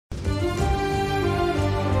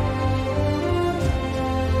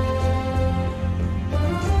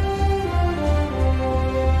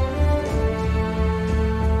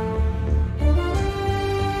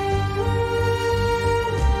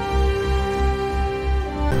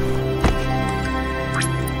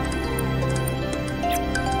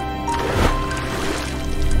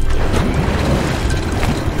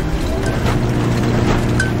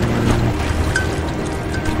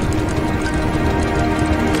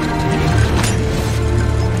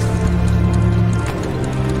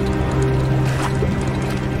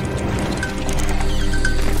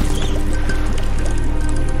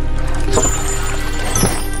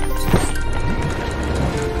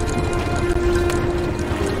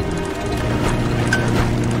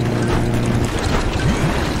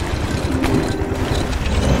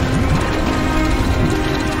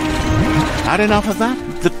Had enough of that?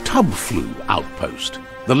 The tub flu outpost.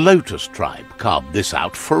 The Lotus tribe carved this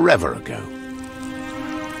out forever ago.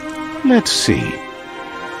 Let's see.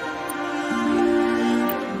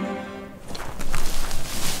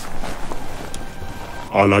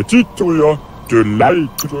 Alla tittoja,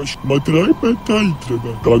 leitras,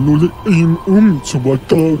 matreipätäitränä, kannulle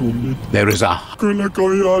suvatarullit. There is a... Kyllä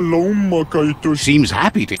kaja lommakaitus. Seems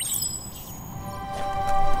happy to...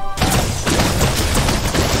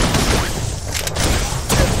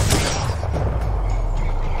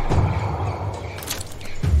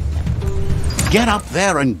 Get up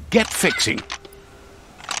there and get fixing.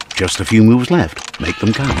 Just a few moves left. Make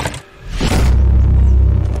them count.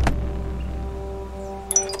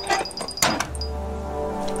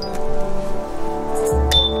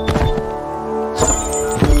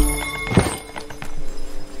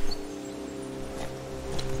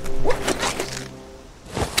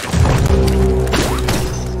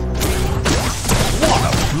 What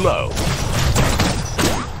a blow!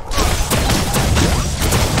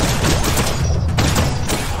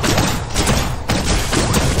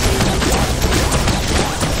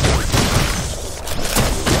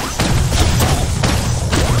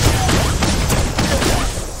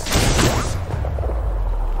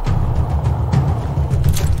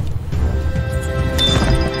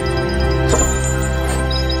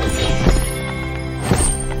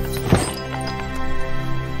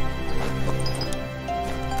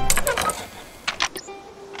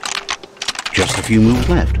 Just a few moves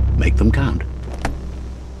left. Make them count.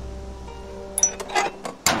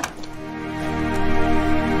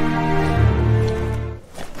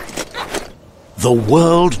 The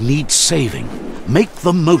world needs saving. Make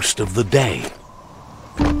the most of the day.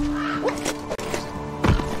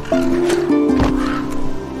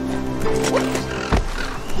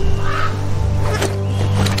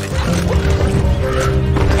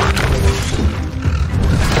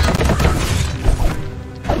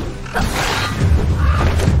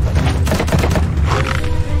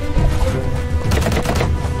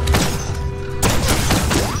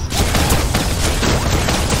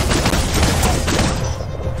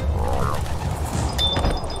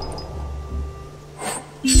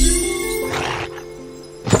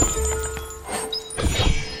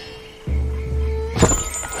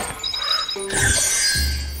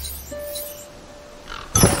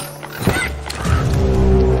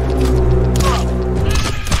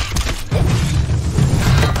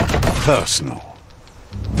 Personal.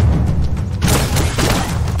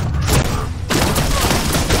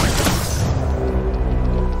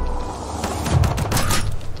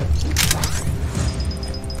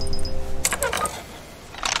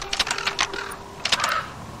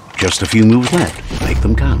 Just a few moves left. Make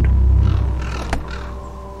them count.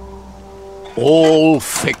 All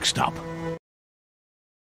fixed up.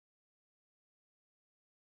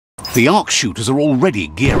 The arc shooters are already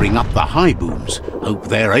gearing up the high booms. Hope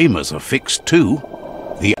their aimers are fixed too.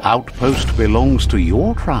 The outpost belongs to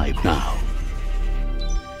your tribe now.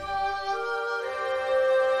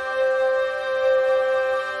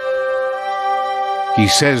 He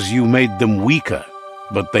says you made them weaker,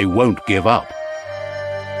 but they won't give up.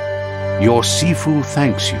 Your Sifu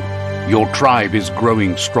thanks you. Your tribe is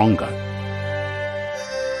growing stronger.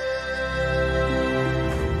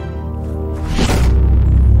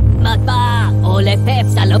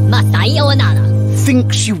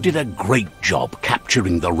 Thinks you did a great job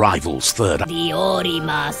capturing the rival's third.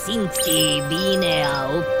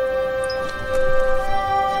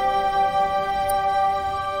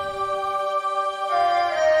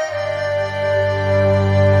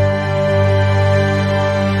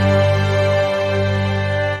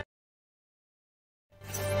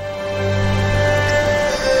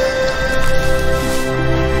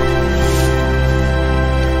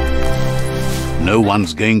 No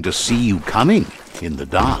one's going to see you coming in the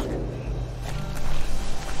dark.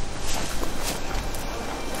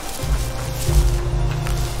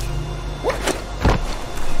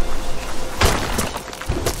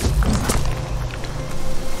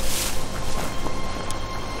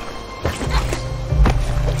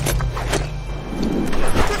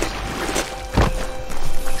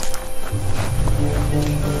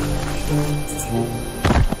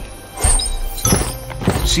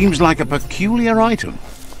 Seems like a peculiar item.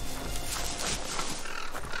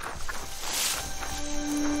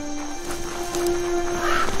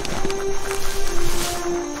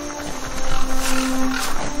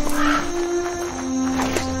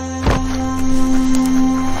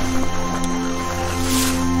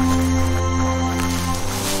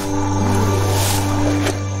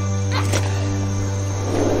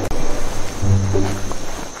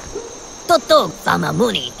 Toto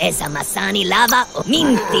famamuni esa masani lava o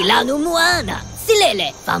minti lanu muana.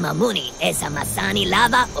 Silele famamuni esa masani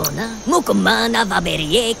lava ona. Mukumana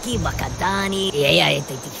vaberieki wakatani ea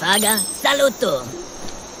etetifaga. Saluto.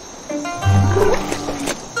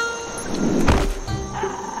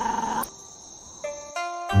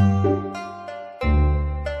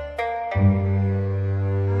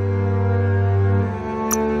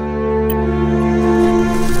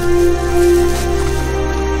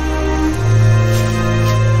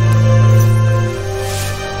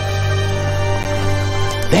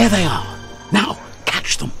 There they are. Now,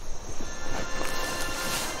 catch them.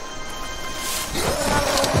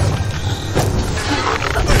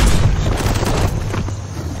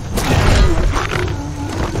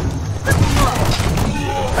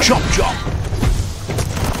 Chop, chop.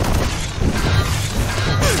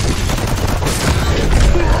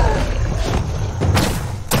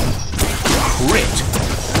 Crit.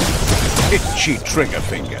 Itchy trigger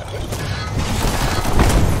finger.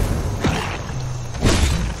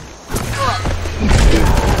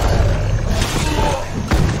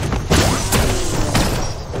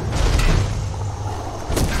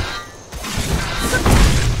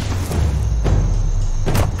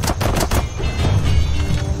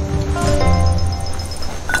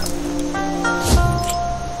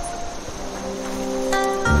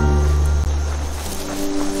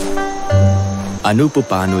 Ano po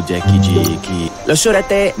paano, Jackie Jackie?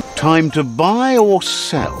 Lasurate! Time to buy or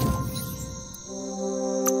sell?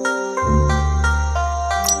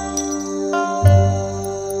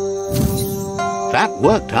 That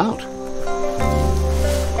worked out.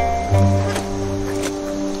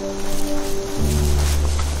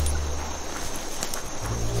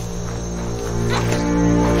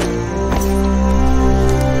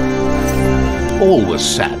 Always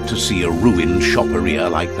sad to see a ruined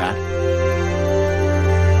shopperia like that.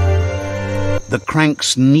 The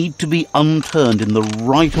cranks need to be unturned in the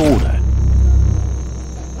right order.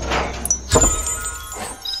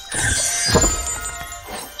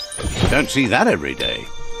 Don't see that every day.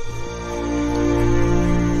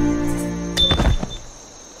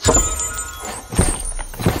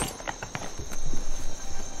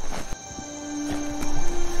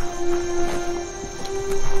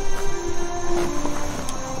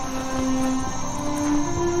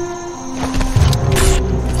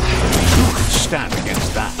 Stand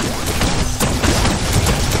against that.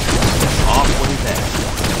 Halfway there.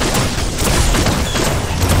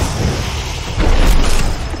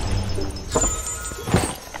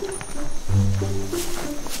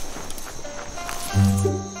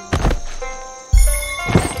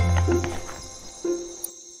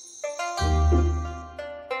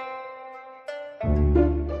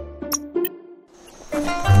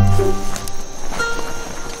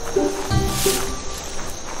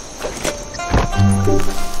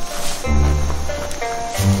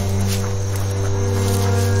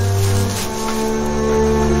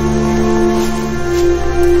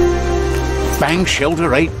 Bang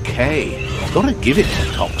Shelter 8K. Gotta give it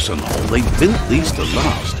to Toxin Hole. They built these to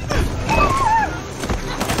last.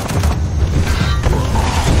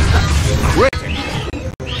 Critic.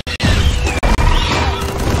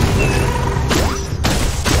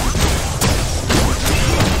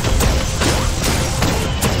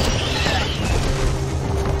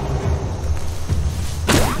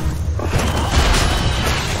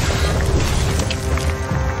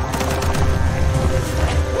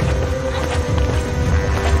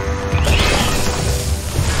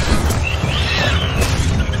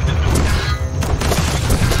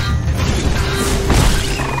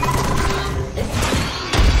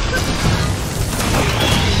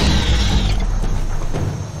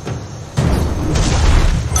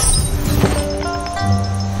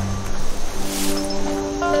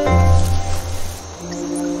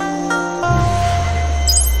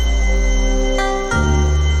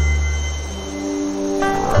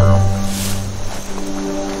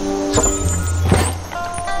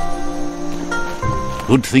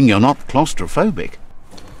 Good thing you're not claustrophobic.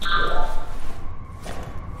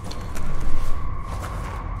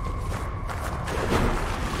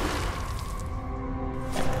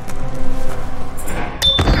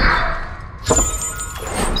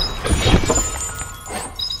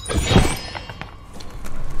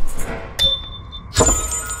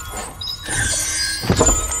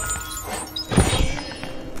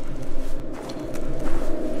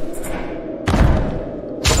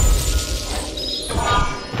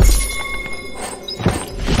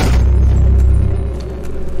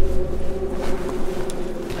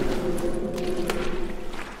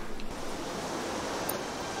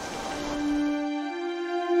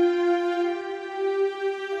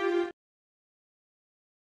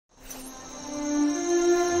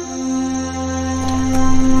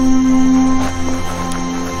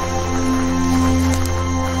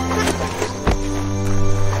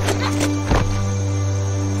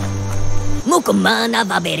 Mukumana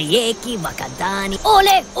vaberieki wakadani.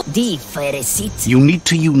 Ole di feresit. You need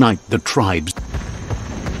to unite the tribes.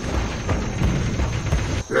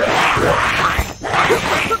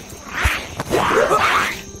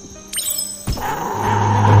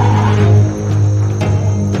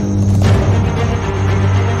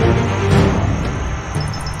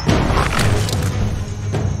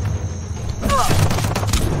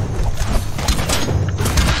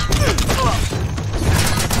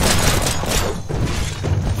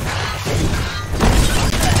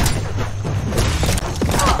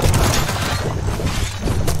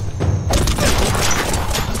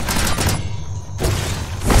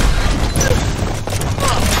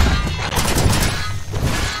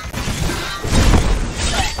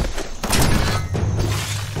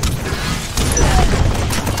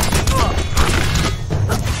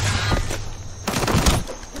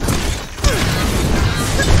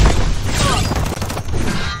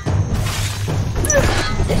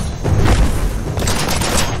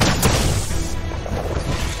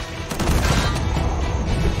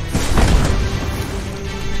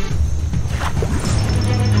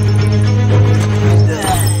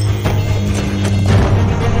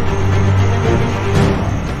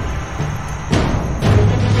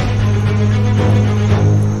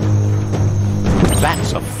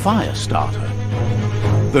 That's a fire starter.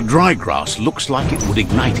 The dry grass looks like it would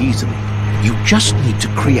ignite easily. You just need to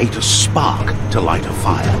create a spark to light a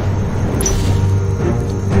fire.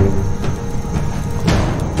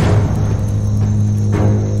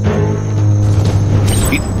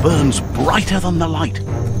 It burns brighter than the light.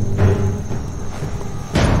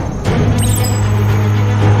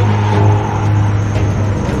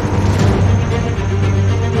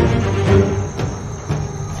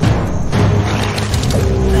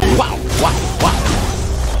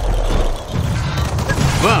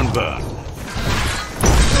 Burn.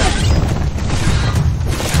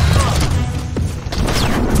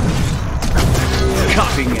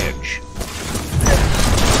 Cutting edge.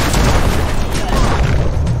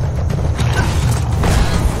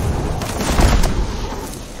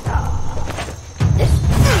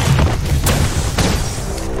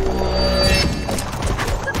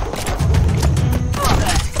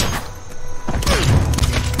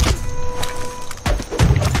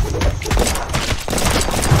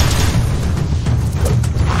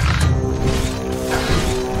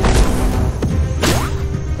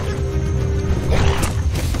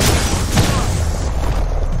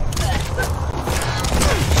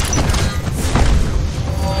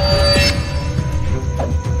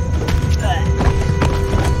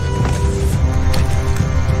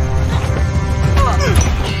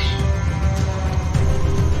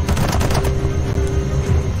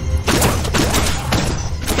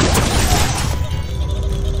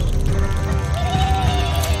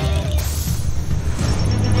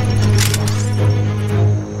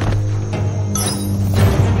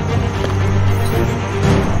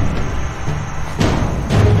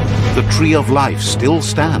 The Tree of Life still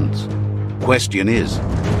stands. Question is,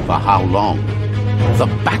 for how long? The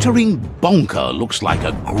battering bonker looks like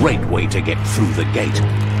a great way to get through the gate.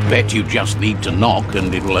 Bet you just need to knock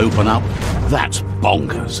and it'll open up. That's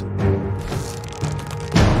bonkers.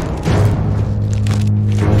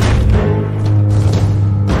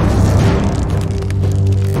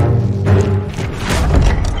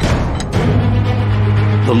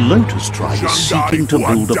 The Lotus tribe is seeking to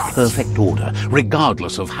build a perfect order,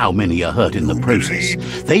 regardless of how many are hurt in the process.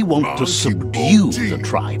 They want to subdue the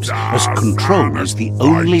tribes, as control is the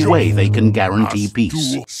only way they can guarantee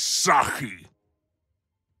peace.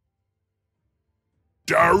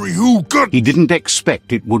 He didn't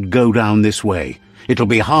expect it would go down this way. It'll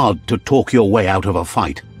be hard to talk your way out of a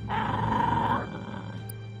fight.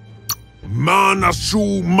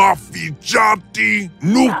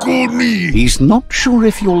 He's not sure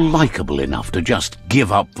if you're likable enough to just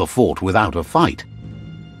give up the fort without a fight.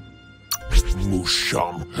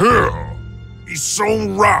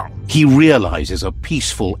 He realizes a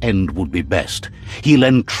peaceful end would be best. He'll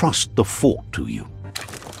entrust the fort to you.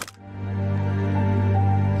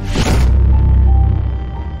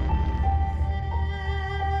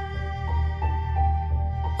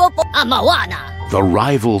 The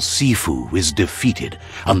rival Sifu is defeated,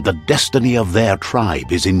 and the destiny of their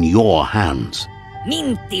tribe is in your hands.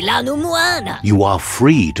 You are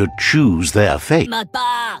free to choose their fate.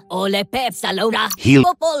 He'll...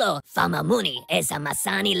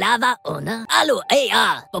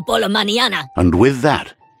 And with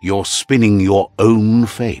that, you're spinning your own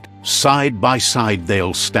fate. Side by side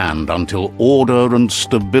they'll stand until order and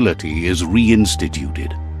stability is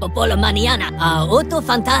reinstituted. Popolo maniana a auto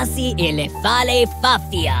fantasi e le fale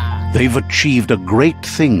fafia. They've achieved a great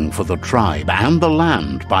thing for the tribe and the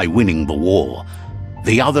land by winning the war.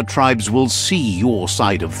 The other tribes will see your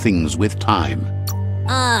side of things with time.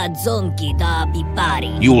 Zonki da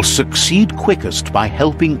bipari. You'll succeed quickest by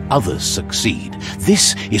helping others succeed.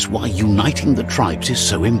 This is why uniting the tribes is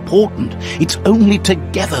so important. It's only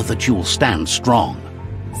together that you'll stand strong.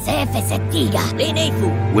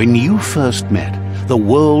 When you first met, the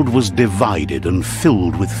world was divided and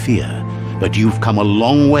filled with fear. But you've come a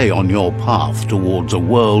long way on your path towards a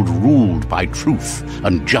world ruled by truth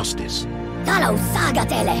and justice.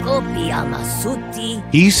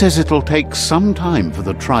 He says it'll take some time for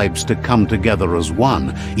the tribes to come together as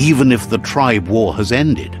one, even if the tribe war has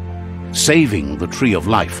ended. Saving the Tree of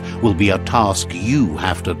Life will be a task you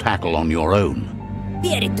have to tackle on your own.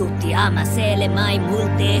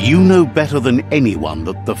 You know better than anyone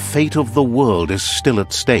that the fate of the world is still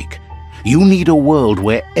at stake. You need a world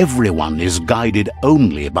where everyone is guided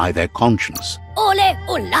only by their conscience.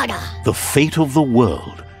 The fate of the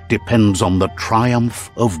world depends on the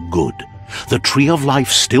triumph of good. The Tree of Life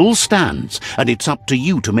still stands, and it's up to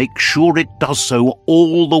you to make sure it does so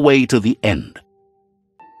all the way to the end.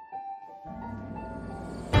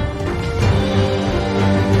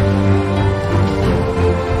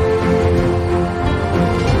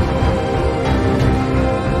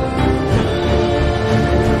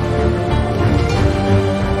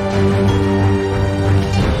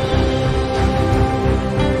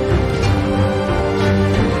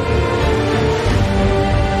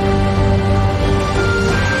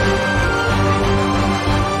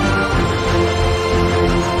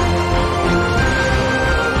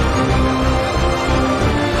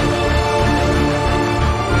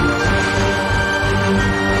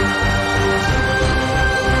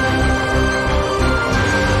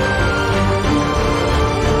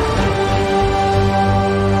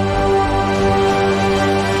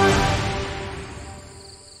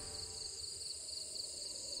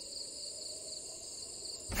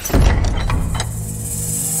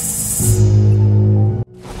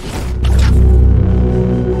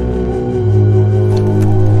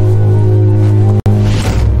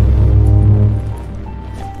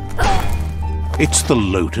 It's the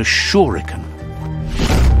Lotus Shuriken.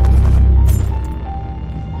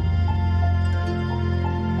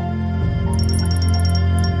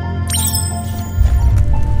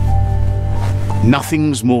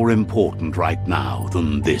 Nothing's more important right now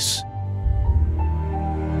than this.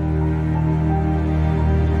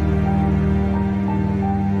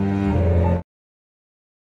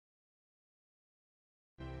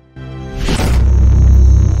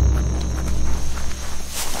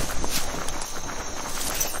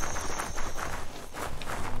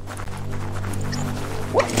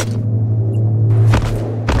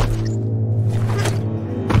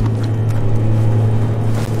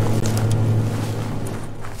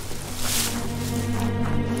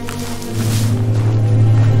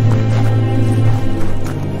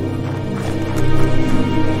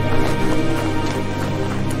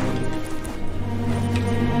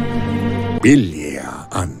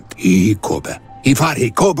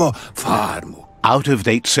 Out of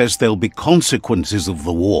Date says there'll be consequences of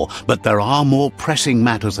the war, but there are more pressing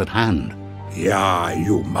matters at hand.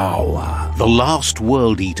 The last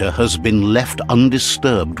World Eater has been left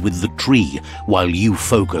undisturbed with the tree while you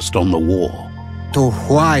focused on the war.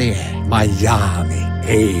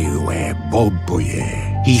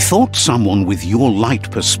 He thought someone with your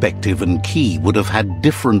light perspective and key would have had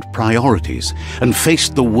different priorities and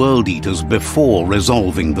faced the World Eaters before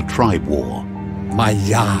resolving the tribe war.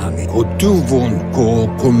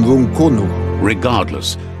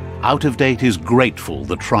 Regardless, Out of Date is grateful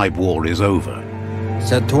the tribe war is over.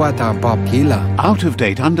 Out of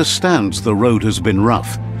Date understands the road has been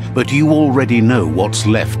rough, but you already know what's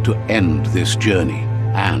left to end this journey,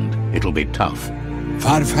 and it'll be tough.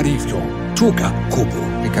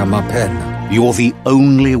 You're the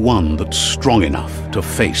only one that's strong enough to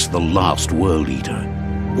face the last World Eater.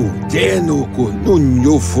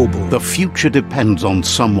 The future depends on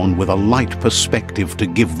someone with a light perspective to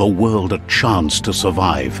give the world a chance to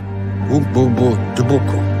survive.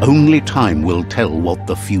 Only time will tell what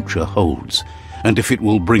the future holds, and if it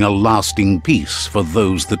will bring a lasting peace for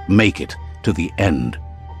those that make it to the end.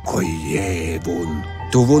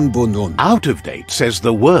 Out of Date says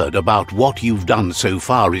the word about what you've done so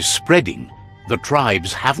far is spreading. The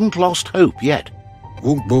tribes haven't lost hope yet.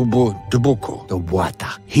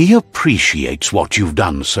 He appreciates what you've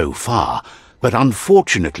done so far, but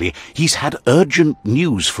unfortunately he's had urgent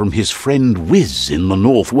news from his friend Wiz in the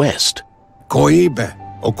northwest.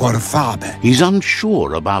 He's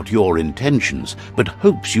unsure about your intentions, but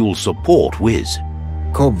hopes you'll support Wiz.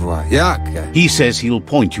 Kobwa, jak? He says he'll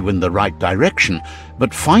point you in the right direction,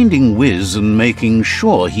 but finding Wiz and making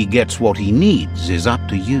sure he gets what he needs is up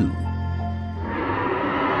to you.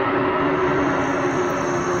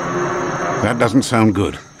 That doesn't sound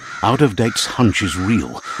good. Out-of-Date's hunch is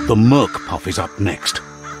real. The Merc Puff is up next.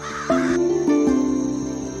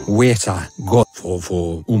 Weta got for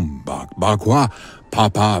umbak bakwa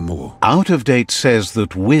papa mo. Out-of-Date says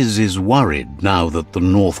that Wiz is worried now that the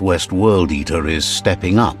Northwest World Eater is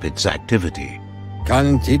stepping up its activity.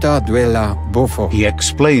 Cantita duela bofo. He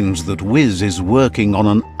explains that Wiz is working on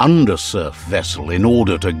an undersurf vessel in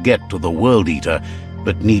order to get to the World Eater,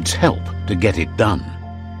 but needs help to get it done.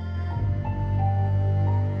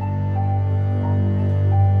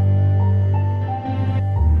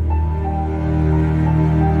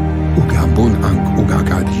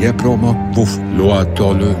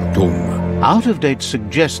 Out-of-Date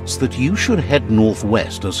suggests that you should head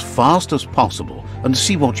northwest as fast as possible and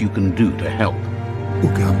see what you can do to help.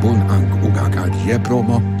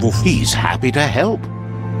 He's happy to help.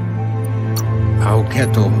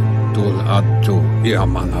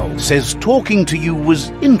 Says talking to you was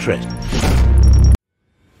interesting.